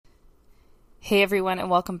Hey everyone, and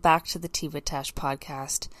welcome back to the Tea with Tash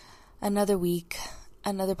podcast. Another week,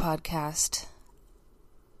 another podcast,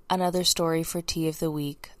 another story for Tea of the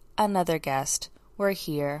Week, another guest. We're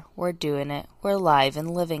here, we're doing it, we're live in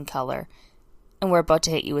living color, and we're about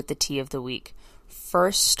to hit you with the Tea of the Week.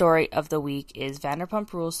 First story of the week is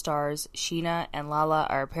Vanderpump Rules stars Scheana and Lala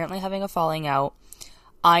are apparently having a falling out.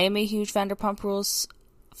 I am a huge Vanderpump Rules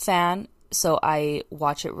fan, so I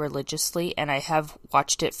watch it religiously, and I have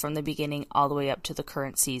watched it from the beginning all the way up to the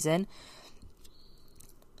current season.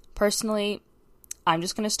 Personally, I'm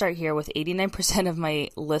just going to start here with 89% of my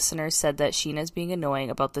listeners said that Scheana's being annoying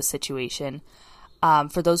about the situation.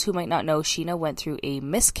 For those who might not know, Scheana went through a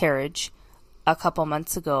miscarriage a couple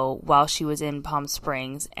months ago while she was in Palm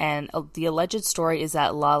Springs, and the alleged story is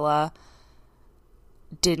that Lala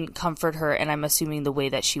didn't comfort her, and I'm assuming the way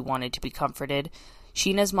that she wanted to be comforted.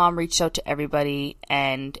 Scheana's mom reached out to everybody,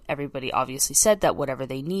 and everybody obviously said that whatever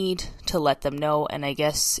they need to let them know, and I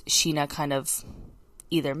guess Scheana kind of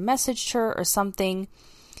either messaged her or something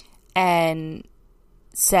and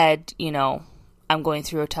said, you know, I'm going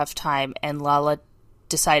through a tough time, and Lala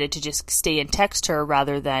decided to just stay and text her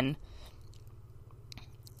rather than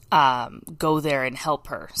go there and help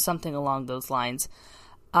her, something along those lines.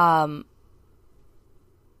 And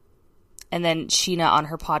then Scheana on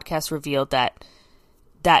her podcast revealed that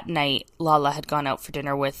night, Lala had gone out for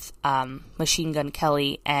dinner with Machine Gun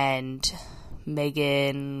Kelly and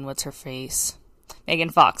Megan, what's her face?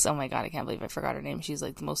 Megan Fox. Oh my god, I can't believe I forgot her name. She's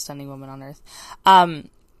like the most stunning woman on earth.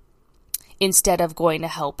 Instead of going to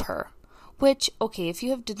help her. Which, okay, if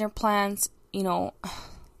you have dinner plans, you know,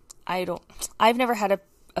 I've never had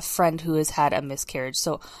a friend who has had a miscarriage,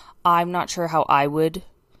 so I'm not sure how I would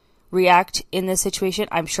react in this situation.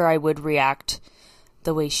 I'm sure I would react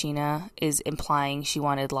the way Scheana is implying she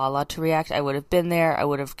wanted Lala to react. I would have been there. I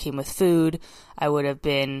would have came with food. I would have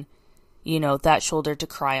been, you know, that shoulder to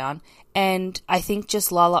cry on. And I think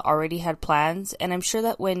just Lala already had plans. And I'm sure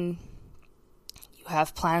that when you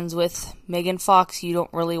have plans with Megan Fox, you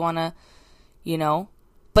don't really want to, you know.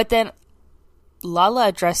 But then Lala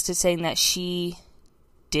addressed it saying that she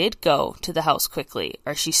did go to the house quickly,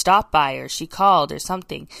 or she stopped by, or she called, or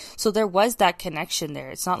something. So there was that connection there.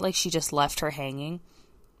 It's not like she just left her hanging.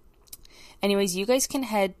 Anyways, you guys can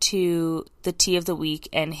head to the Tea of the Week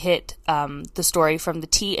and hit the story from the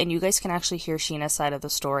Tea, and you guys can actually hear Scheana's side of the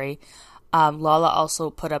story. Lala also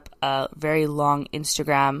put up a very long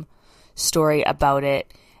Instagram story about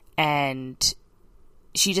it, and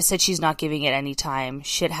she just said she's not giving it any time.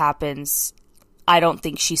 Shit happens. I don't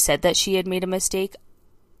think she said that she had made a mistake.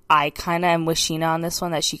 I kind of am with Scheana on this one,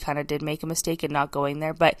 that she kind of did make a mistake in not going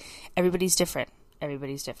there, but everybody's different.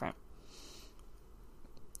 Everybody's different.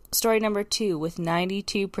 Story number 2, with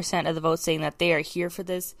 92% of the votes saying that they are here for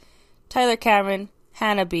this. Tyler Cameron,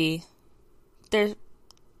 Hannah B, they're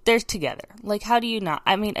together. Like, how do you not?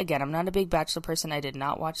 I mean, again, I'm not a big Bachelor person. I did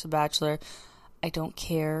not watch The Bachelor. I don't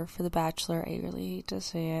care for The Bachelor. I really hate to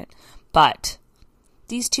say it. But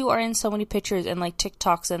these two are in so many pictures and, like,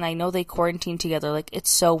 TikToks, and I know they quarantine together. Like,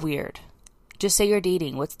 it's so weird. Just say you're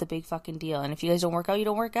dating. What's the big fucking deal? And if you guys don't work out, you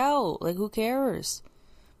don't work out. Like, who cares?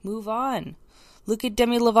 Move on. Look at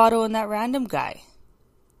Demi Lovato and that random guy.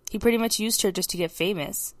 He pretty much used her just to get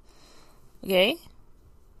famous. Okay?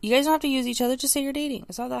 You guys don't have to use each other. Just say you're dating.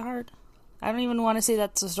 It's not that hard. I don't even want to say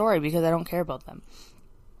that's a story because I don't care about them.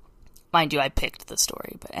 Mind you, I picked the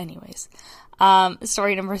story. But anyways.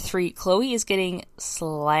 Story number 3. Khloe is getting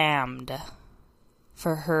slammed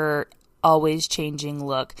for her always changing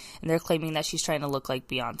look. And they're claiming that she's trying to look like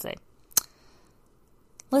Beyonce.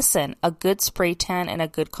 Listen, a good spray tan and a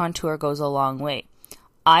good contour goes a long way.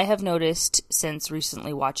 I have noticed since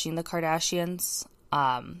recently watching the Kardashians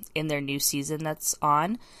in their new season that's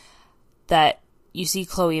on, that you see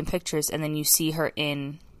Khloe in pictures and then you see her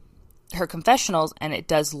in her confessionals and it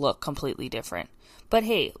does look completely different. But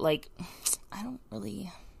hey, like, I don't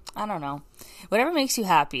know. Whatever makes you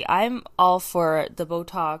happy. I'm all for the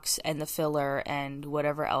Botox and the filler and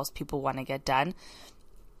whatever else people want to get done.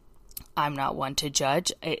 I'm not one to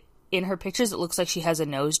judge. In her pictures, it looks like she has a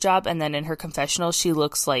nose job, and then in her confessional, she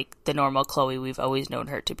looks like the normal Khloe we've always known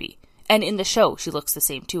her to be. And in the show, she looks the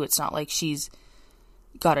same, too. It's not like she's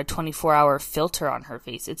got a 24-hour filter on her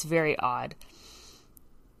face. It's very odd.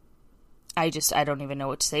 I don't even know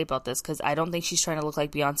what to say about this, because I don't think she's trying to look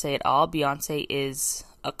like Beyonce at all. Beyonce is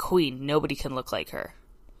a queen. Nobody can look like her.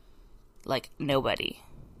 Like, nobody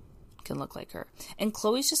can look like her. And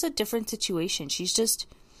Khloe's just a different situation.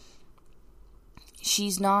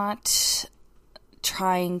 She's not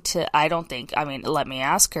trying to, I don't think, I mean, let me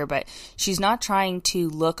ask her, but she's not trying to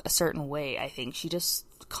look a certain way, I think. She just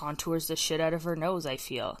contours the shit out of her nose, I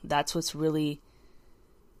feel. That's what's really,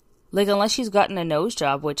 like, unless she's gotten a nose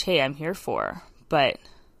job, which, hey, I'm here for, but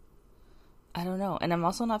I don't know. And I'm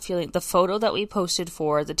also not feeling, the photo that we posted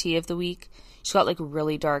for the tea of the week, she's got, like,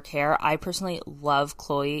 really dark hair. I personally love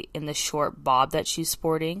Khloe in the short bob that she's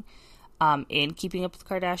sporting in Keeping Up with the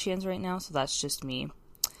Kardashians right now, so that's just me.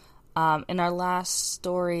 In our last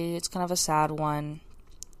story, it's kind of a sad one.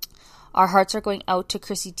 Our hearts are going out to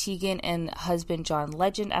Crissy Teagan and husband John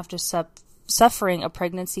Legend after suffering a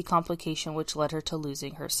pregnancy complication which led her to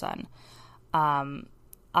losing her son.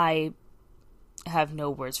 I have no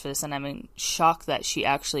words for this, and I'm in shock that she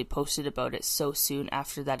actually posted about it so soon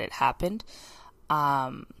after that it happened.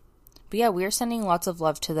 But yeah, we are sending lots of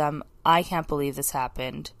love to them. I can't believe this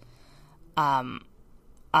happened.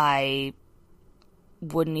 I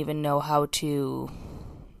wouldn't even know how to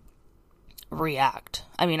react.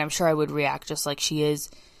 I mean, I'm sure I would react just like she is,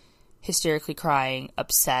 hysterically crying,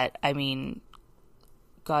 upset. I mean,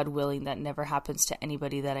 God willing that never happens to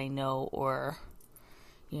anybody that I know or,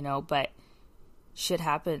 you know, but shit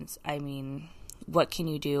happens. I mean, what can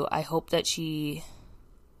you do? I hope that she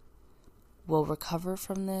will recover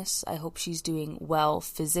from this. I hope she's doing well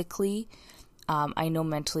physically. I know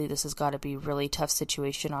mentally this has got to be a really tough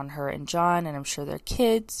situation on her and John, and I'm sure their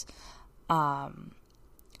kids.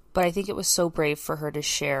 But I think it was so brave for her to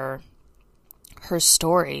share her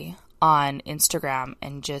story on Instagram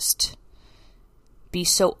and just be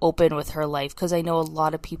so open with her life. Because I know a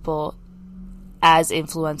lot of people, as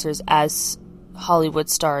influencers, as Hollywood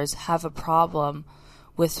stars, have a problem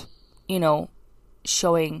with, you know,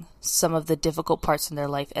 showing some of the difficult parts in their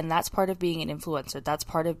life. And that's part of being an influencer. That's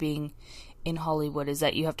part of being in Hollywood, is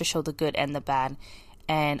that you have to show the good and the bad.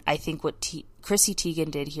 And I think what Crissy Teigen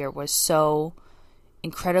did here was so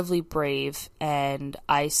incredibly brave, and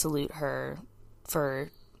I salute her for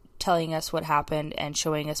telling us what happened and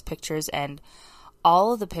showing us pictures. And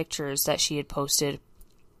all of the pictures that she had posted,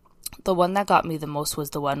 the one that got me the most was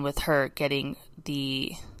the one with her getting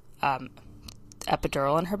the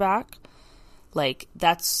epidural in her back. Like,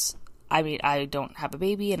 that's, I mean, I don't have a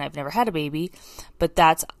baby and I've never had a baby, but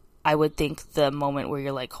that's, I would think, the moment where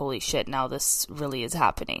you're like, holy shit, now this really is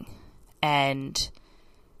happening. And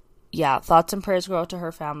yeah, thoughts and prayers go out to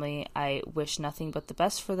her family. I wish nothing but the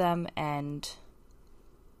best for them. And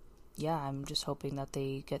yeah, I'm just hoping that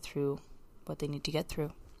they get through what they need to get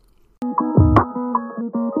through.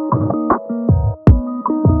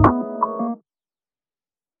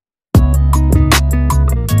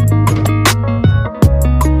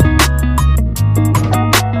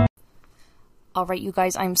 All right, you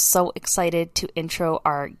guys, I'm so excited to intro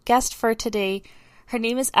our guest for today. Her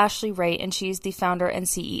name is Ashley Wray, and she's the founder and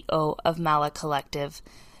CEO of Mala Collective.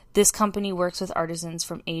 This company works with artisans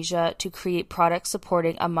from Asia to create products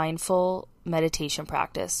supporting a mindful meditation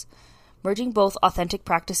practice. Merging both authentic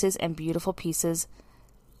practices and beautiful pieces,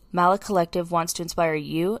 Mala Collective wants to inspire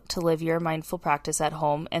you to live your mindful practice at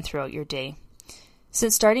home and throughout your day.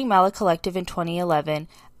 Since starting Mala Collective in 2011,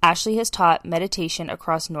 Ashley has taught meditation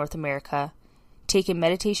across North America, taken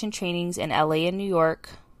meditation trainings in LA and New York,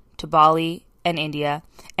 to Bali and India,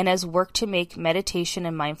 and has worked to make meditation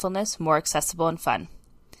and mindfulness more accessible and fun.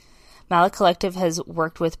 Mala Collective has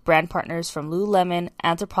worked with brand partners from Lululemon,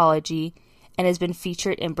 Anthropologie, and has been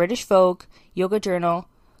featured in British Vogue, Yoga Journal,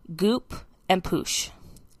 Goop, and Poosh.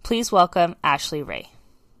 Please welcome Ashley Wray.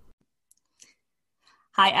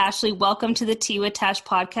 Hi, Ashley. Welcome to the Tea with Tash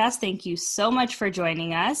podcast. Thank you so much for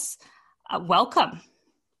joining us. Welcome.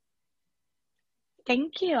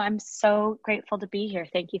 Thank you. I'm so grateful to be here.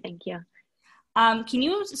 Thank you. Thank you. Can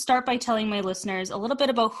you start by telling my listeners a little bit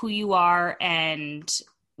about who you are and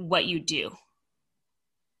what you do?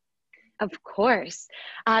 Of course.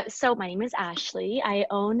 So my name is Ashley. I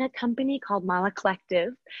own a company called Mala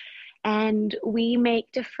Collective, and we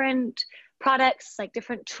make different products, like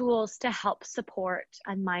different tools to help support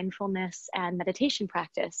a mindfulness and meditation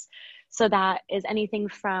practice. So that is anything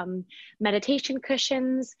from meditation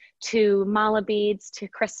cushions to mala beads to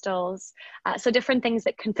crystals. So different things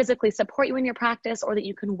that can physically support you in your practice, or that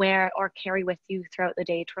you can wear or carry with you throughout the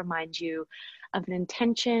day to remind you of an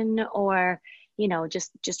intention, or, you know,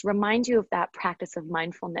 just remind you of that practice of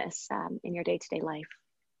mindfulness in your day-to-day life.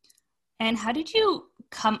 And how did you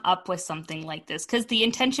come up with something like this? Because the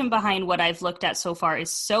intention behind what I've looked at so far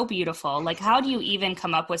is so beautiful. Like, how do you even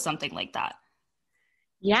come up with something like that?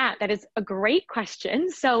 Yeah, that is a great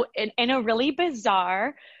question. So in a really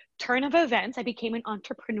bizarre turn of events, I became an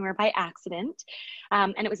entrepreneur by accident.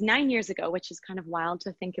 And it was 9 years ago, which is kind of wild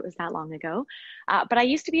to think it was that long ago. But I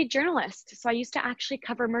used to be a journalist. So I used to actually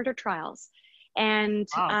cover murder trials. And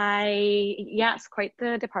Wow. yes, quite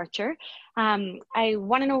the departure. I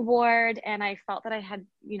won an award and I felt that I had,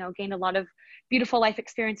 gained a lot of beautiful life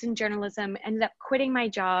experience in journalism, ended up quitting my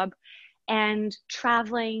job and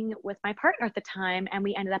traveling with my partner at the time. And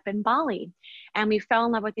we ended up in Bali and we fell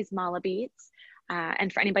in love with these mala beads.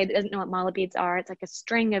 And for anybody that doesn't know what mala beads are, it's like a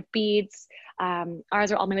string of beads.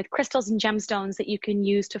 Ours are all made with crystals and gemstones that you can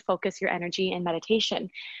use to focus your energy in meditation.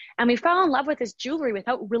 And we fell in love with this jewelry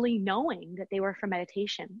without really knowing that they were for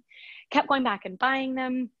meditation. Kept going back and buying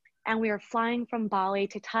them. And we were flying from Bali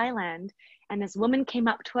to Thailand. And this woman came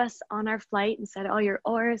up to us on our flight and said, "Oh, your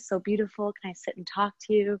aura is so beautiful. Can I sit and talk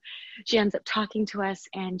to you?" She ends up talking to us.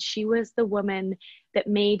 And she was the woman that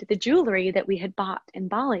made the jewelry that we had bought in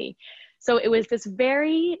Bali. So it was this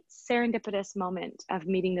very serendipitous moment of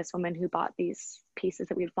meeting this woman who bought these pieces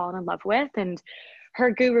that we'd fallen in love with. And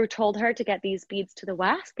her guru told her to get these beads to the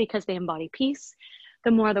West because they embody peace.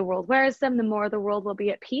 The more the world wears them, the more the world will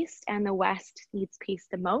be at peace, and the West needs peace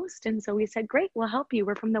the most. And so we said, great, we'll help you.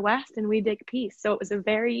 We're from the West and we dig peace. So it was a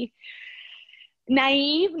very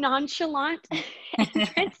naive, nonchalant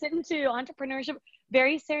entrance into entrepreneurship,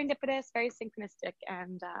 very serendipitous, very synchronistic.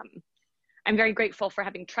 And I'm very grateful for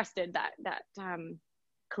having trusted that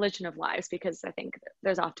collision of lives, because I think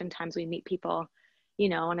there's often times we meet people,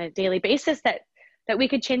 on a daily basis that we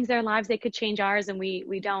could change their lives, they could change ours, and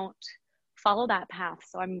we don't follow that path.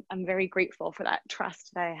 So I'm very grateful for that trust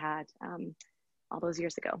that I had all those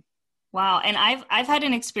years ago. Wow. And I've had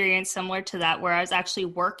an experience similar to that where I was actually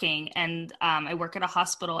working, and I work at a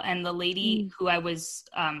hospital, and the lady who was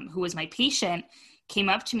my patient came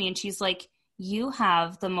up to me and she's like, "You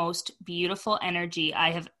have the most beautiful energy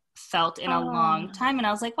I have felt in a long time." And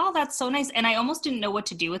I was like, wow, that's so nice. And I almost didn't know what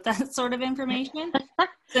to do with that sort of information.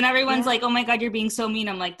 So then everyone's like, "Oh my God, you're being so mean."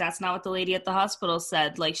 I'm like, that's not what the lady at the hospital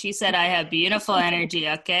said. Like, she said, I have beautiful energy.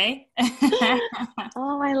 Okay.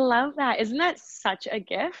 Oh, I love that. Isn't that such a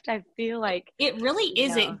gift? I feel like it really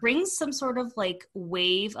is. It brings some sort of like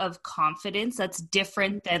wave of confidence that's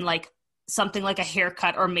different than like something like a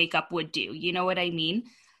haircut or makeup would do. You know what I mean?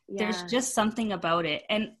 Yeah. There's just something about it.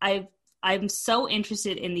 And I'm so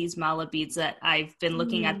interested in these mala beads that I've been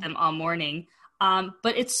looking at them all morning.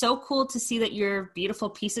 But it's so cool to see that your beautiful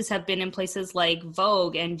pieces have been in places like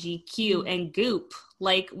Vogue and GQ and Goop.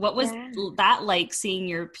 Like, what was that like, seeing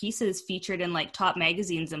your pieces featured in like top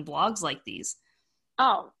magazines and blogs like these?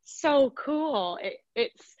 Oh, so cool.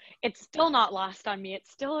 It's still not lost on me.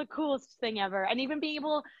 It's still the coolest thing ever. And even being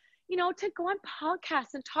able, to go on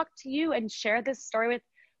podcasts and talk to you and share this story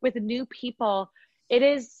with new people. It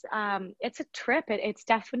is, it's a trip. It's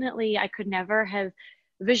definitely, I could never have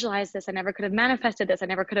visualized this. I never could have manifested this. I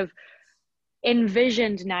never could have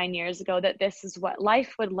envisioned 9 years ago that this is what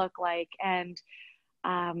life would look like. And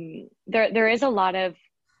there is a lot of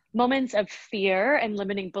moments of fear and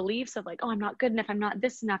limiting beliefs of like, oh, I'm not good enough. I'm not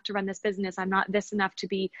this enough to run this business. I'm not this enough to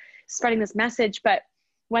be spreading this message. But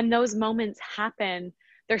when those moments happen,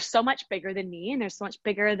 they're so much bigger than me, and they're so much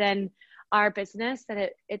bigger than our business,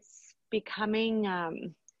 that it's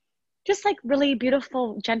becoming just like really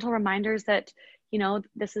beautiful, gentle reminders that,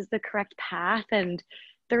 this is the correct path. And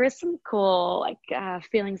there is some cool like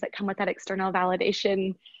feelings that come with that external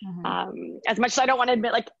validation. As much as I don't want to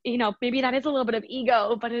admit, like, maybe that is a little bit of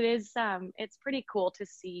ego, but it is, it's pretty cool to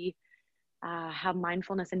see how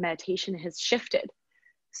mindfulness and meditation has shifted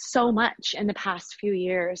so much in the past few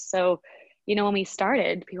years. So, when we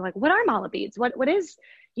started, people were like, what are mala beads? What is,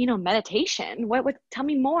 meditation? What, tell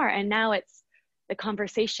me more. And now it's the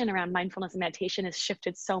conversation around mindfulness and meditation has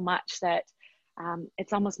shifted so much that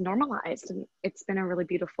it's almost normalized. And it's been a really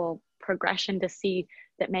beautiful progression to see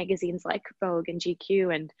that magazines like Vogue and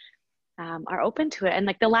GQ and are open to it. And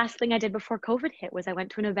like the last thing I did before COVID hit was I went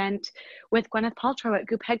to an event with Gwyneth Paltrow at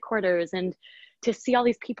Goop headquarters, and to see all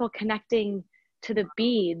these people connecting to the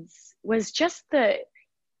beads was just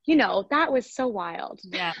that was so wild.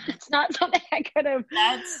 Yeah. It's not something I could have.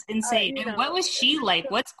 That's insane. And what was she like?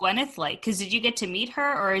 What's Gwyneth like? Because did you get to meet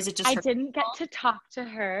her, or is it just I didn't get to talk to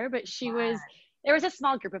her, but there was a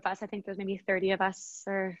small group of us. I think there's maybe 30 of us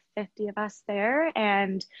or 50 of us there.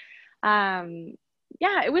 And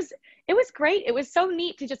it was great. It was so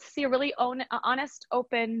neat to just see a really honest,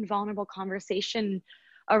 open, vulnerable conversation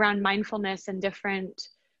around mindfulness and different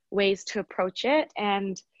ways to approach it.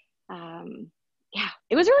 And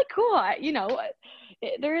it was really cool.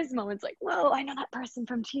 There is moments like, whoa, I know that person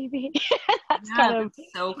from TV. That's kind of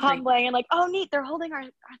so humbling, and like, oh, neat, they're holding our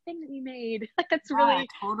thing that we made. Like, that's really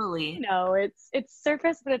totally. It's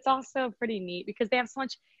surface, but it's also pretty neat because they have so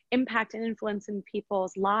much impact and influence in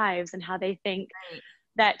people's lives and how they think. Right.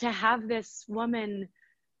 That to have this woman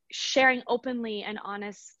sharing openly and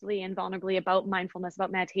honestly and vulnerably about mindfulness,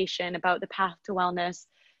 about meditation, about the path to wellness.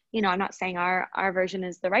 You know, I'm not saying our version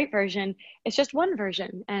is the right version. It's just one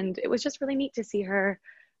version. And it was just really neat to see her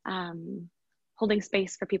holding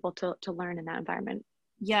space for people to learn in that environment.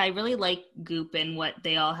 Yeah, I really like Goop and what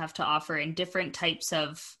they all have to offer in different types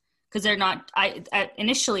of, because they're not,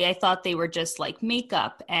 initially I thought they were just like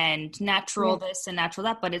makeup and natural this and natural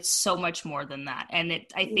that, but it's so much more than that. And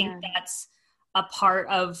I think that's a part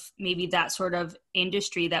of maybe that sort of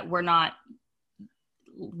industry that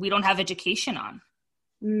we don't have education on.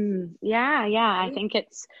 I think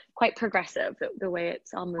it's quite progressive the way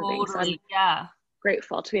it's all moving. Totally, so I'm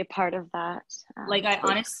grateful to be a part of that. Like I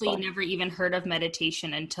honestly never even heard of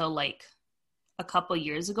meditation until like a couple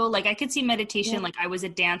years ago. Like I could see meditation, like I was a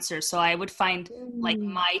dancer, so I would find like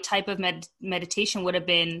my type of meditation would have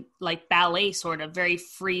been like ballet, sort of very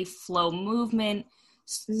free flow movement,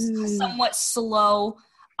 somewhat slow.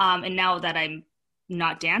 And now that I'm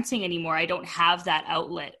not dancing anymore, I don't have that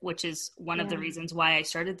outlet, which is one of the reasons why I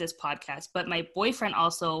started this podcast. But my boyfriend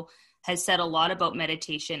also has said a lot about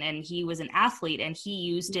meditation, and he was an athlete and he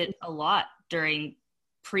used it a lot during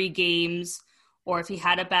pre-games, or if he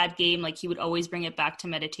had a bad game, like he would always bring it back to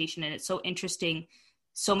meditation. And it's so interesting.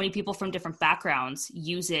 So many people from different backgrounds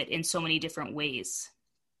use it in so many different ways.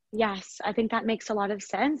 Yes, I think that makes a lot of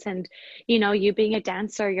sense. And, you know, you being a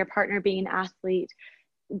dancer, your partner being an athlete,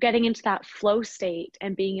 getting into that flow state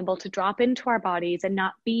and being able to drop into our bodies and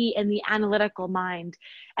not be in the analytical mind,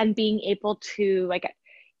 and being able to, like,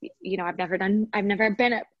 you know, I've never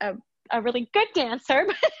been a really good dancer,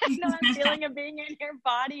 but I know that feeling of being in your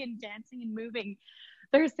body and dancing and moving.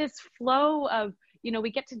 There's this flow of, you know, we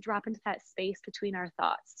get to drop into that space between our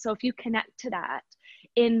thoughts. So if you connect to that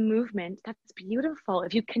in movement, that's beautiful.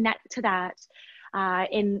 If you connect to that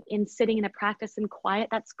in sitting in a practice in quiet,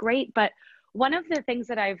 that's great. But one of the things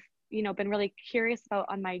that I've, you know, been really curious about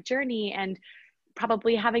on my journey, and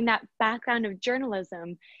probably having that background of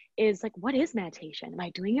journalism, is like, what is meditation? Am I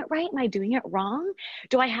doing it right? Am I doing it wrong?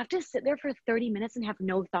 Do I have to sit there for 30 minutes and have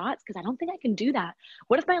no thoughts? Because I don't think I can do that.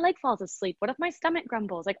 What if my leg falls asleep? What if my stomach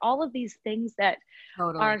grumbles? Like all of these things that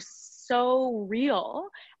are so real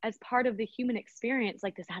as part of the human experience.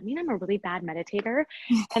 Like, does that mean I'm a really bad meditator?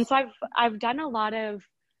 And so I've done a lot of,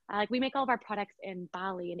 like, we make all of our products in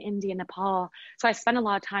Bali, in India, Nepal. So I spend a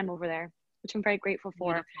lot of time over there, which I'm very grateful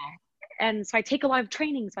for. Beautiful. And so I take a lot of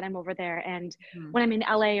trainings when I'm over there, and when I'm in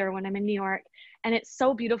LA or when I'm in New York. And it's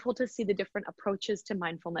so beautiful to see the different approaches to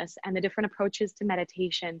mindfulness and the different approaches to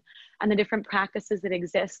meditation and the different practices that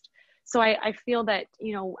exist. So I feel that,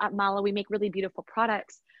 you know, at Mala, we make really beautiful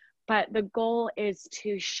products, but the goal is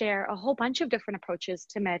to share a whole bunch of different approaches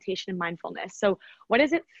to meditation and mindfulness. So what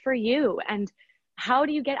is it for you? And how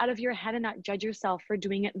do you get out of your head and not judge yourself for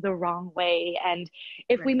doing it the wrong way? And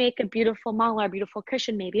if we make a beautiful mala, a beautiful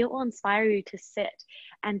cushion, maybe it will inspire you to sit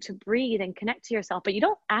and to breathe and connect to yourself. But you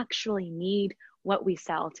don't actually need what we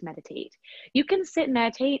sell to meditate. You can sit and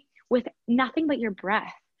meditate with nothing but your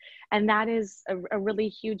breath. And that is a really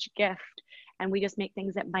huge gift. And we just make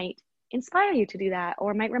things that might inspire you to do that,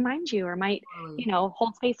 or might remind you, or might, you know,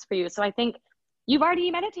 hold space for you. So I think you've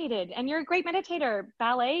already meditated and you're a great meditator.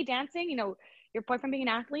 Ballet, dancing, you know, your boyfriend being an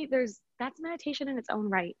athlete, that's meditation in its own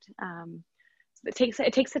right. It takes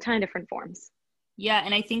a ton of different forms. Yeah.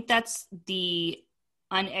 And I think that's the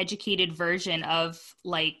uneducated version of,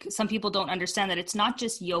 like, some people don't understand that it's not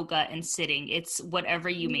just yoga and sitting, it's whatever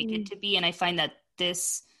you make it to be. And I find that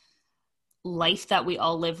this life that we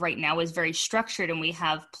all live right now is very structured, and we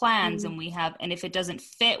have plans and and if it doesn't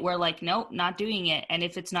fit, we're like, nope, not doing it. And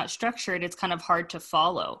if it's not structured, it's kind of hard to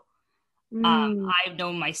follow. I've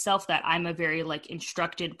known myself that I'm a very like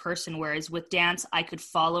instructed person, whereas with dance, I could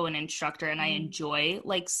follow an instructor, and I enjoy,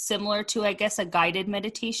 like, similar to, I guess, a guided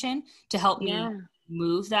meditation to help me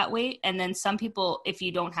move that way. And then some people, if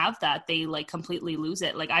you don't have that, they like completely lose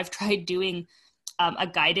it. Like I've tried doing a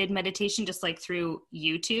guided meditation just like through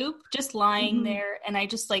YouTube, just lying there. And I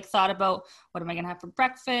just like thought about, what am I going to have for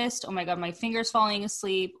breakfast? Oh my God, my finger's falling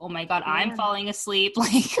asleep. Oh my God, I'm falling asleep.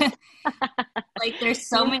 Like, like there's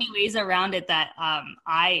so many ways around it that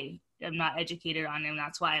I am not educated on. And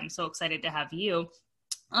that's why I'm so excited to have you.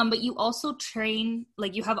 But you also train,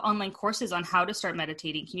 like you have online courses on how to start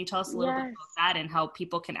meditating. Can you tell us a little bit about that and how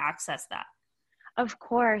people can access that? Of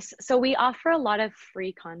course. So we offer a lot of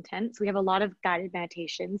free content. So we have a lot of guided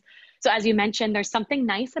meditations. So as you mentioned, there's something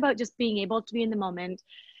nice about just being able to be in the moment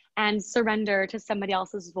and surrender to somebody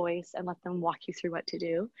else's voice and let them walk you through what to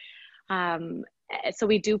do. So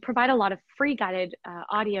we do provide a lot of free guided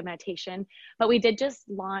audio meditation, but we did just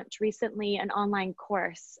launch recently an online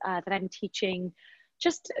course that I'm teaching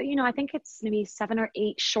just, I think it's maybe 7 or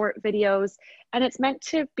 8 short videos, and it's meant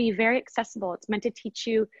to be very accessible. It's meant to teach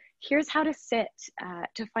you, here's how to sit,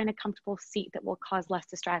 to find a comfortable seat that will cause less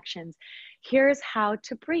distractions. Here's how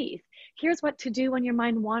to breathe. Here's what to do when your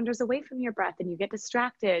mind wanders away from your breath and you get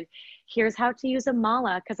distracted. Here's how to use a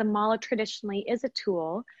mala, because a mala traditionally is a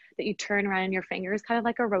tool that you turn around in your fingers, kind of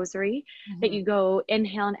like a rosary, that you go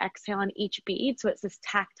inhale and exhale on each bead. So it's this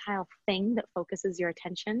tactile thing that focuses your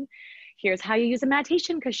attention. Here's how you use a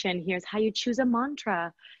meditation cushion. Here's how you choose a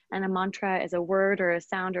mantra. And a mantra is a word or a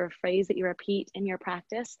sound or a phrase that you repeat in your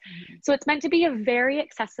practice. So it's meant to be a very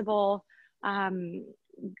accessible,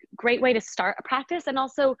 great way to start a practice. And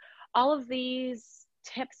also all of these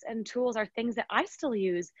tips and tools are things that I still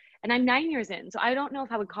use, and I'm 9 years in. So I don't know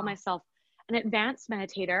if I would call myself an advanced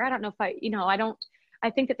meditator. I don't know if I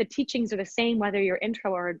think that the teachings are the same, whether you're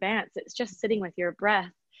intro or advanced. It's just sitting with your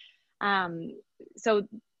breath. So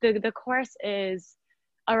the course is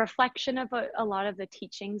a reflection of a lot of the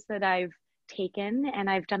teachings that I've taken, and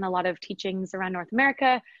I've done a lot of teachings around North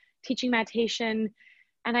America, teaching meditation,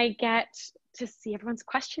 and I get to see everyone's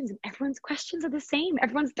questions, and everyone's questions are the same.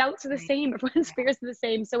 Everyone's doubts are the same. Everyone's fears are the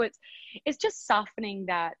same. So it's just softening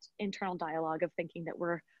that internal dialogue of thinking that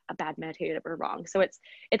we're a bad meditator, that we're wrong. So it's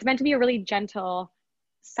meant to be a really gentle,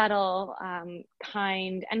 subtle,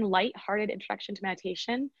 kind, and light-hearted introduction to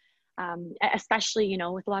meditation, especially,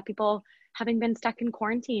 with a lot of people having been stuck in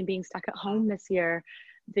quarantine, being stuck at home this year.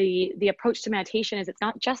 The approach to meditation is, it's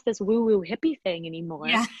not just this woo-woo hippie thing anymore.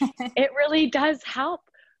 Yeah. It really does help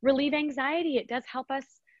relieve anxiety. It does help us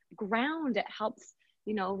ground. It helps,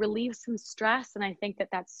 relieve some stress. And I think that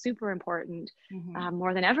that's super important,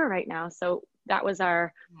 more than ever right now. So that was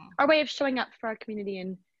our way of showing up for our community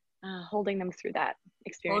and holding them through that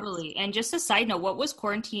experience. Totally. And just a side note, what was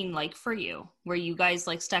quarantine like for you? Were you guys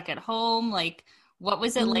stuck at home? What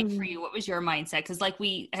was it like for you? What was your mindset? Because like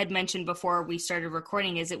we had mentioned before we started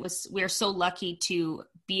recording, we're so lucky to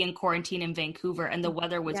be in quarantine in Vancouver, and the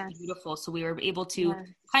weather was beautiful. So we were able to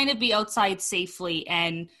kind of be outside safely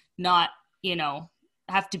and not,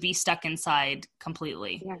 have to be stuck inside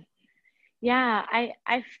completely. Yeah.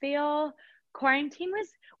 I feel quarantine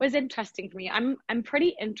was interesting for me. I'm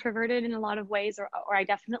pretty introverted in a lot of ways, or I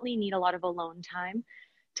definitely need a lot of alone time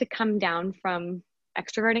to come down from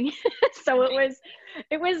extroverting. So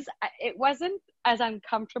it wasn't as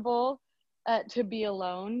uncomfortable to be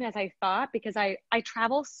alone as I thought, because I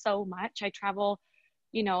travel so much. I travel,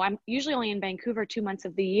 I'm usually only in Vancouver 2 months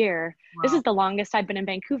of the year. Wow. This is the longest I've been in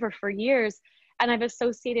Vancouver for years. And I've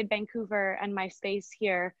associated Vancouver and my space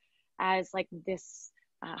here as this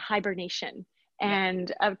hibernation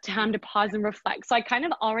and a time to pause and reflect. So I kind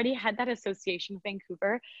of already had that association with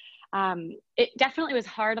Vancouver. It definitely was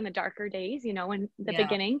hard on the darker days, in the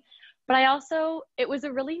beginning, but it was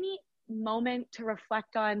a really neat moment to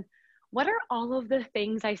reflect on, what are all of the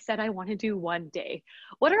things I said I want to do one day?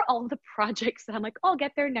 What are all the projects that I'm I'll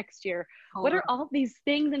get there next year? Oh, what are all these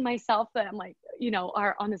things in myself that I'm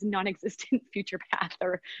are on this non-existent future path,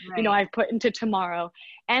 or, I've put into tomorrow.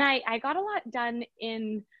 And I got a lot done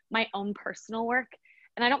in my own personal work,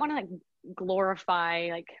 and I don't want to glorify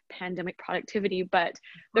pandemic productivity, but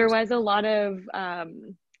there was a lot of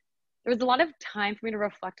time for me to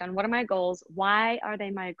reflect on, what are my goals? Why are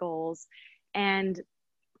they my goals? And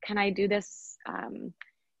can I do this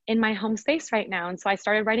in my home space right now? And so I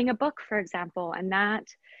started writing a book, for example, and that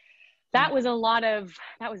was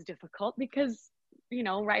difficult because,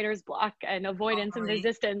 writer's block and avoidance and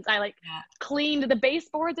resistance. I cleaned the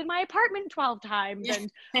baseboards in my apartment 12 times and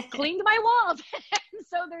cleaned my walls. And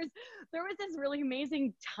so there was this really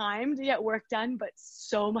amazing time to get work done, but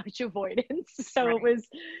so much avoidance. So it was,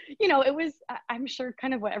 I'm sure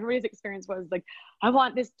kind of what everybody's experience was I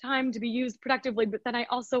want this time to be used productively, but then I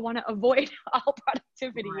also want to avoid all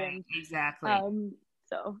productivity. Right, and exactly.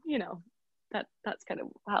 So, that's kind of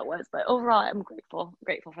how it was, but overall I'm grateful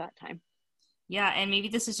for that time. Yeah. And maybe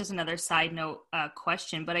this is just another side note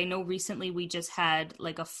question, but I know recently we just had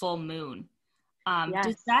a full moon. Yes.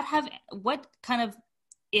 Does that have, what kind of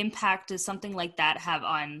impact does something like that have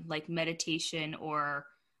on meditation, or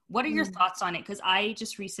what are your thoughts on it? Because I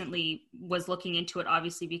just recently was looking into it,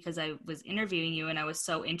 obviously, because I was interviewing you and I was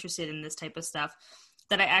so interested in this type of stuff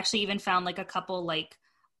that I actually even found a couple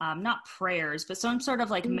not prayers, but some sort of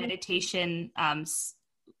meditation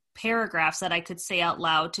paragraphs that I could say out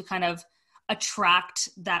loud to kind of attract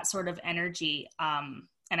that sort of energy. And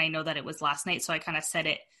I know that it was last night, so I kind of said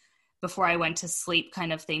it before I went to sleep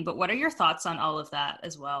kind of thing. But what are your thoughts on all of that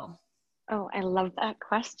as well? Oh, I love that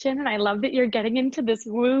question. And I love that you're getting into this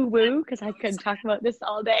woo woo, because I could talk about this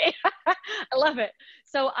all day. I love it.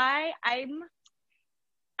 So I'm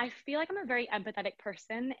I feel like I'm a very empathetic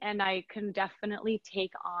person, and I can definitely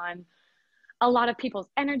take on a lot of people's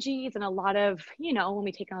energies and a lot of, when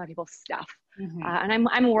we take on other people's stuff. Mm-hmm. And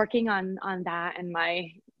I'm working on that and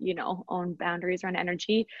my, own boundaries around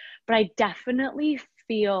energy. But I definitely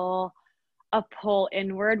feel a pull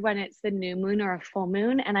inward when it's the new moon or a full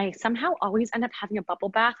moon. And I somehow always end up having a bubble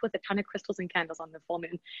bath with a ton of crystals and candles on the full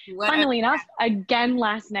moon. Funnily enough, again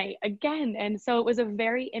last night, again. And so it was a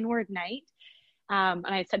very inward night. And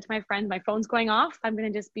I said to my friend, my phone's going off. I'm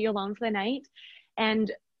going to just be alone for the night.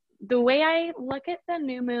 And the way I look at the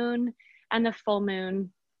new moon and the full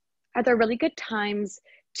moon are they're really good times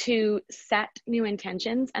to set new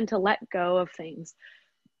intentions and to let go of things.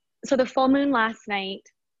 So the full moon last night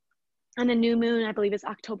and the new moon, I believe, is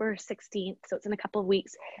October 16th. So it's in a couple of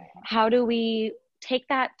weeks. How do we take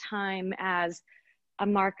that time as a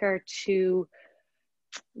marker to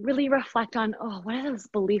really reflect on, what are those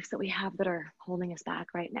beliefs that we have that are holding us back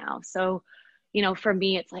right now? So, for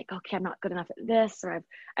me, it's like, okay, I'm not good enough at this, or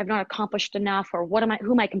I've not accomplished enough, or who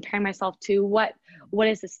am I comparing myself to? What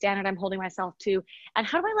is the standard I'm holding myself to? And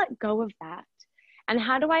how do I let go of that? And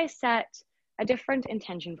how do I set a different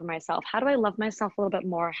intention for myself? How do I love myself a little bit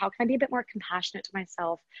more? How can I be a bit more compassionate to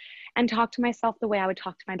myself and talk to myself the way I would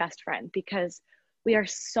talk to my best friend? Because we are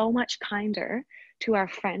so much kinder to our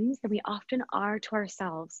friends than we often are to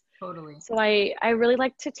ourselves. Totally. So I really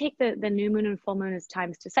like to take the new moon and full moon as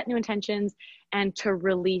times to set new intentions and to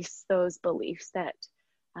release those beliefs that,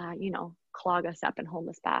 clog us up and hold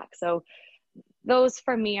us back. So those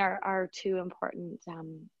for me are two important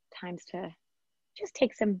times to just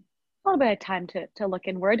take a little bit of time to look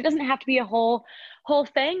inward. It doesn't have to be a whole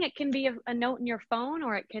thing. It can be a note in your phone,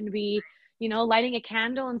 or it can be, lighting a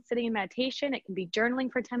candle and sitting in meditation. It can be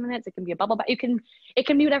journaling for 10 minutes. It can be a bubble bath. It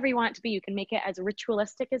can be whatever you want it to be. You can make it as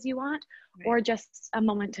ritualistic as you want, right, or just a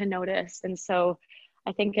moment to notice. And so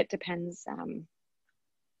I think it depends, on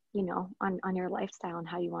your lifestyle and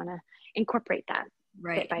how you want to incorporate that.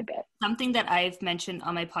 Right. Bit by bit. Something that I've mentioned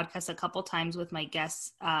on my podcast a couple times with my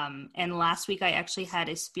guests. And last week I actually had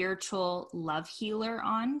a spiritual love healer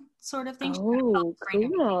on, sort of thing. Oh,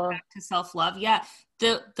 cool. Back to self-love. Yeah.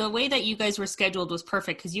 The way that you guys were scheduled was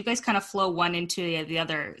perfect because you guys kind of flow one into the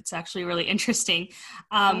other. It's actually really interesting.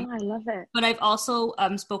 I love it. But I've also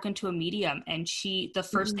spoken to a medium, and the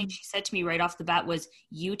first thing she said to me right off the bat was,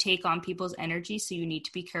 you take on people's energy, so you need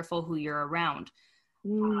to be careful who you're around.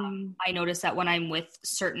 I notice that when I'm with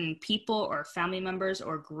certain people or family members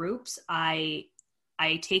or groups, I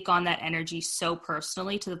take on that energy so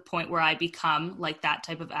personally to the point where I become like that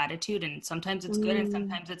type of attitude. And sometimes it's good and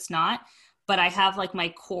sometimes it's not. But I have like my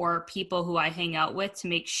core people who I hang out with to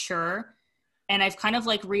make sure. And I've kind of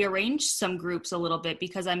like rearranged some groups a little bit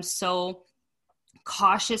because I'm so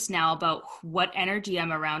cautious now about what energy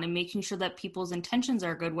I'm around and making sure that people's intentions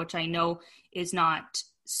are good, which I know is not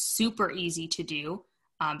super easy to do.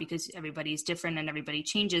 Because everybody's different and everybody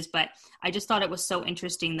changes. But I just thought it was so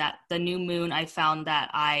interesting that the new moon, I found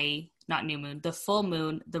that the full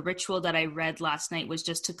moon, the ritual that I read last night was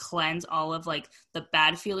just to cleanse all of like the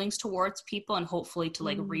bad feelings towards people and hopefully to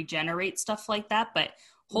like regenerate stuff like that. But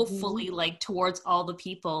hopefully like towards all the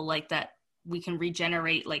people like that, we can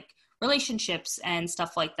regenerate like relationships and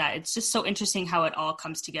stuff like that. It's just so interesting how it all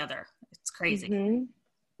comes together. It's crazy.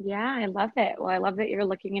 Yeah, I love it. Well, I love that you're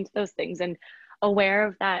looking into those things and aware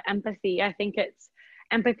of that empathy. I think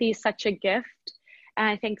empathy is such a gift. And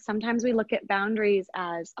I think sometimes we look at boundaries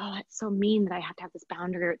as, it's so mean that I have to have this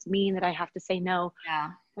boundary, or it's mean that I have to say no. Yeah.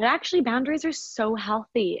 But actually boundaries are so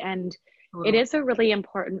healthy, and it is a really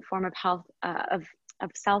important form of health, of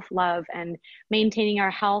self-love and maintaining our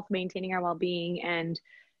health, maintaining our well-being. And,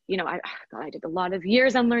 I did a lot of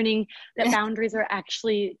years on learning that boundaries are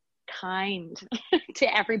actually kind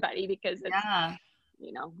to everybody, because it's,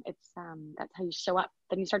 that's how you show up.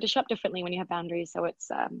 Then you start to show up differently when you have boundaries. So it's,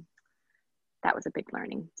 that was a big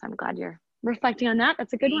learning. So I'm glad you're reflecting on that.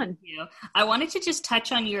 That's a good one. Thank you. I wanted to just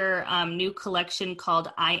touch on your new collection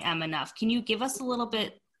called I Am Enough. Can you give us a little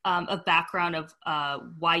bit of background of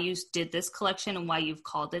why you did this collection and why you've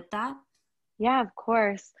called it that? Yeah, of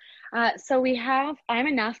course. So we have I'm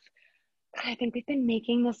Enough. I think we've been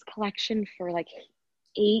making this collection for like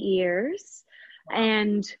 8 years. Wow.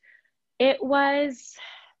 And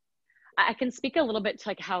I can speak a little bit to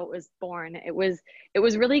like how it was born.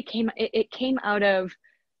 It came out of,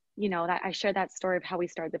 that I shared that story of how we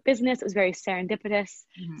started the business. It was very serendipitous,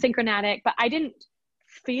 synchronatic, but I didn't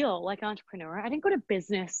feel like an entrepreneur. I didn't go to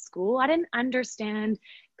business school. I didn't understand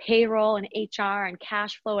payroll and HR and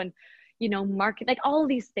cash flow and, market, like all of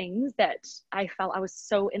these things that I felt I was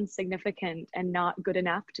so insignificant and not good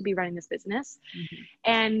enough to be running this business.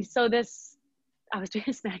 And so I was doing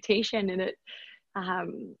this meditation, and it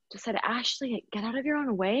just said, Ashley, get out of your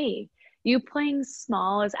own way. You playing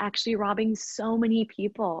small is actually robbing so many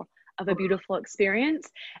people of a beautiful experience,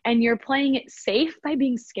 and you're playing it safe by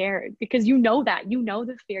being scared, because you know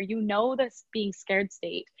the fear, you know this being scared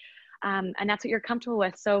state, and that's what you're comfortable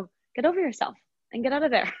with. So get over yourself and get out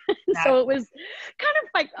of there. So it was kind of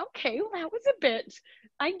like, okay, well, that was a bit,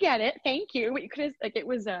 I get it, thank you. But you could have, like, it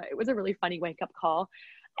was a really funny wake up call.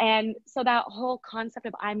 And so that whole concept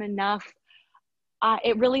of I'm enough,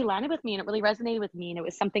 it really landed with me, and it really resonated with me. And it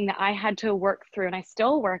was something that I had to work through, and I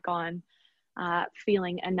still work on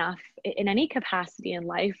feeling enough in any capacity in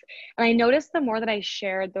life. And I noticed the more that I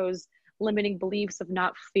shared those limiting beliefs of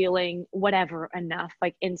not feeling whatever enough,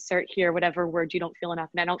 like insert here whatever word you don't feel enough,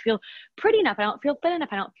 and I don't feel pretty enough, I don't feel thin enough,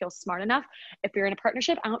 I don't feel smart enough. If you're in a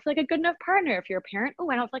partnership, I don't feel like a good enough partner. If you're a parent,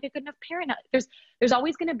 I don't feel like a good enough parent. There's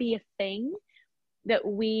always going to be a thing that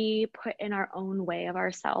we put in our own way of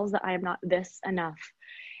ourselves, that I am not this enough.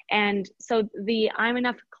 And so the I'm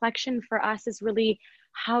Enough collection for us is really,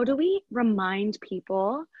 how do we remind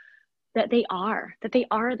people that they are that they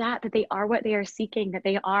are what they are seeking, that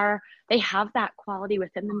they have that quality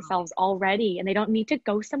within themselves already, and they don't need to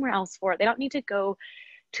go somewhere else for it. They don't need to go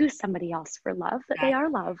to somebody else for love, that they are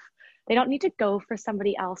love. They don't need to go for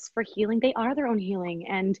somebody else for healing. They are their own healing.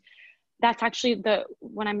 And that's actually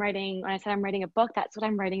when I said I'm writing a book, that's what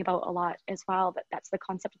I'm writing about a lot as well. But that's the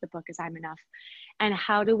concept of the book, is I'm enough. And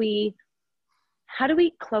how do we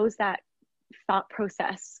close that thought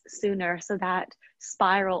process sooner, so that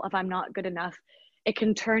spiral of I'm not good enough, it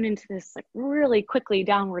can turn into this like really quickly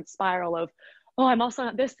downward spiral of, oh, I'm also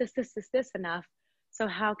not this enough. So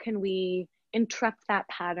how can we interrupt that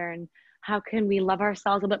pattern? How can we love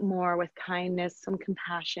ourselves a bit more with kindness, some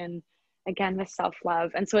compassion, again, with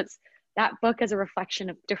self-love? And so that book is a reflection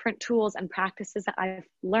of different tools and practices that I've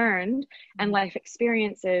learned and life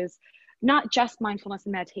experiences, not just mindfulness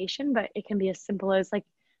and meditation, but it can be as simple as, like,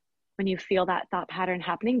 when you feel that thought pattern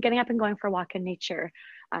happening, getting up and going for a walk in nature,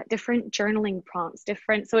 different journaling prompts,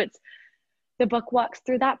 so the book walks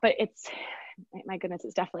through that, but my goodness,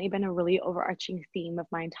 it's definitely been a really overarching theme of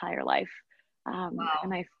my entire life.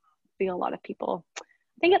 And I feel a lot of people, I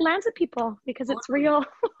think it lands with people because it's real.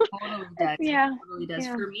 Totally does. Yeah. It totally does.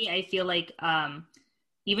 Yeah. For me, I feel like,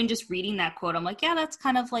 even just reading that quote, I'm like, yeah, that's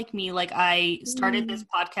kind of like me. Like, I started this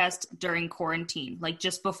podcast during quarantine, like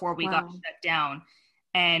just before we got shut down.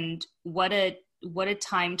 And what a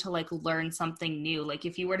time to like learn something new. Like,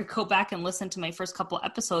 if you were to go back and listen to my first couple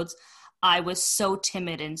episodes, I was so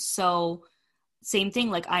timid and so same thing.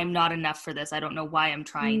 Like, I'm not enough for this. I don't know why I'm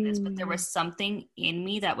trying this, but there was something in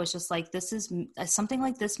me that was just like, this is something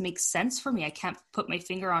like this makes sense for me. I can't put my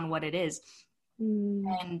finger on what it is.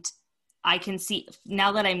 And I can see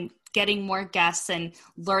now that I'm getting more guests and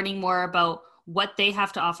learning more about what they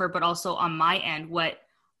have to offer, but also on my end, what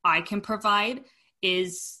I can provide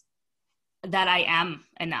is that I am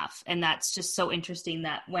enough. And that's just so interesting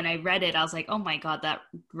that when I read it, I was like, oh my God, that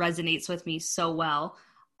resonates with me so well.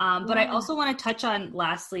 But I also want to touch on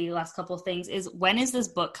last couple of things is, when is this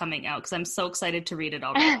book coming out? Because I'm so excited to read it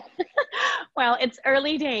already. Well, it's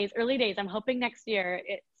early days. I'm hoping next year.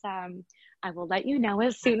 I will let you know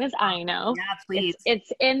as soon as I know. Yeah, please.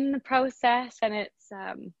 It's in the process, and it's,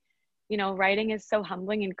 writing is so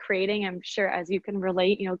humbling, and creating, I'm sure, as you can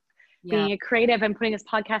relate, being a creative and putting this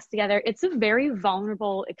podcast together, it's a very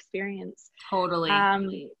vulnerable experience. Totally. I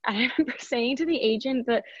remember saying to the agent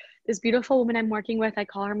that this beautiful woman I'm working with, I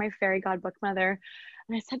call her my fairy god book mother,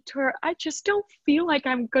 and I said to her, I just don't feel like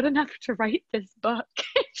I'm good enough to write this book.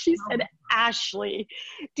 She said, Ashley,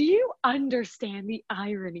 do you understand the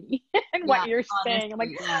irony in what you're saying? I'm like,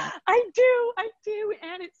 I do.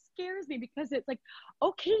 And it scares me, because it's like,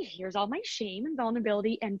 okay, here's all my shame and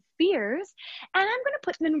vulnerability and fears, and I'm going to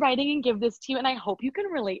put them in writing and give this to you. And I hope you can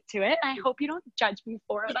relate to it. I hope you don't judge me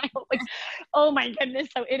for it. I hope, like, oh my goodness.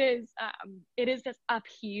 So it is this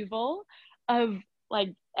upheaval of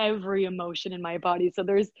like every emotion in my body. So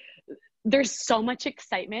there's so much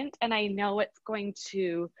excitement, and I know it's going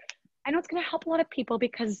to help a lot of people,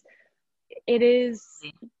 because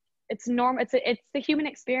it's normal. It's the human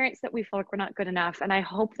experience that we feel like we're not good enough. And I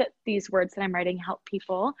hope that these words that I'm writing help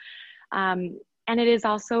people. And it is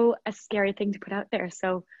also a scary thing to put out there.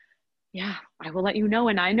 So yeah, I will let you know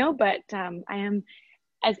when I know, but I am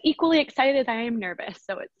as equally excited as I am nervous.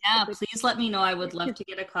 So please let me know. I would love to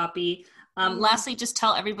get a copy. Lastly, just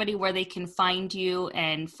tell everybody where they can find you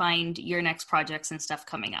and find your next projects and stuff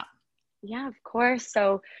coming up. Yeah, of course.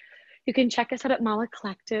 So you can check us out at Mala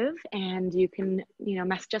Collective, and you can,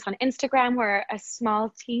 message us on Instagram. We're a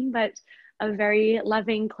small team, but a very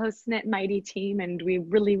loving, close-knit, mighty team, and we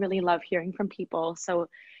really, really love hearing from people. So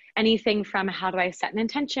anything from how do I set an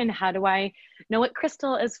intention? How do I know what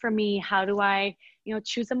crystal is for me? How do I,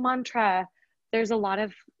 choose a mantra? There's a lot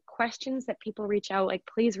of questions that people reach out. Like,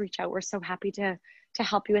 please reach out. We're so happy to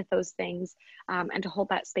help you with those things, and to hold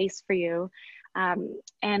that space for you.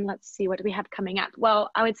 And let's see, what do we have coming up? Well,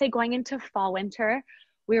 I would say going into fall, winter,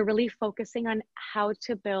 we're really focusing on how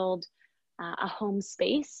to build a home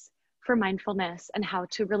space for mindfulness, and how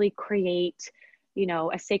to really create,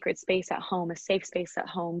 a sacred space at home, a safe space at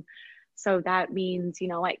home. So that means,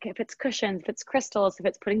 like if it's cushions, if it's crystals, if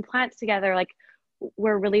it's putting plants together, like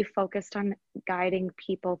we're really focused on guiding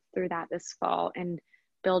people through that this fall, and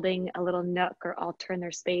building a little nook or altar in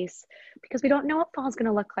their space, because we don't know what fall is going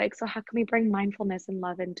to look like. So how can we bring mindfulness and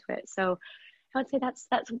love into it? So I would say that's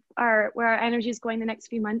where our energy is going the next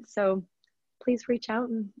few months. So please reach out,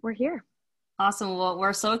 and we're here. Awesome. Well,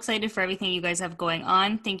 we're so excited for everything you guys have going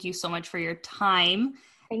on. Thank you so much for your time.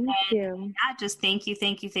 Thank you. Yeah, just thank you.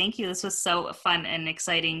 This was so fun and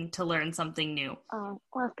exciting to learn something new. Oh,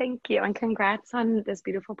 well, thank you. And congrats on this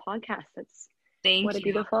beautiful podcast. What a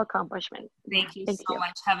beautiful accomplishment. Thank you so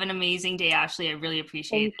much. Have an amazing day, Ashley. I really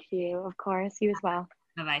appreciate it. Thank you. Of course. You as well.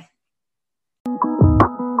 Bye-bye.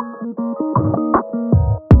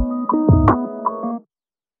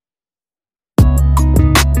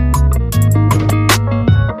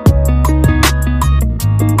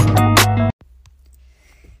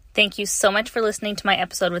 Thank you so much for listening to my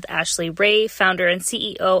episode with Ashley Wray, founder and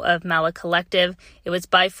CEO of Mala Collective. It was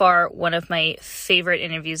by far one of my favorite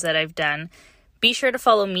interviews that I've done. Be sure to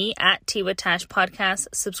follow me at Tea with Tash Podcast.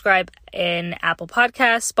 Subscribe in Apple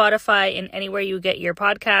Podcasts, Spotify, and anywhere you get your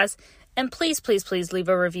podcasts. And please, please, please leave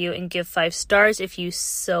a review and give 5 stars if you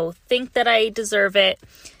so think that I deserve it.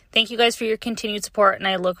 Thank you guys for your continued support, and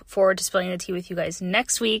I look forward to spilling the tea with you guys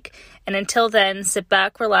next week. And until then, sit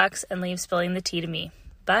back, relax, and leave spilling the tea to me.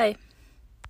 Bye.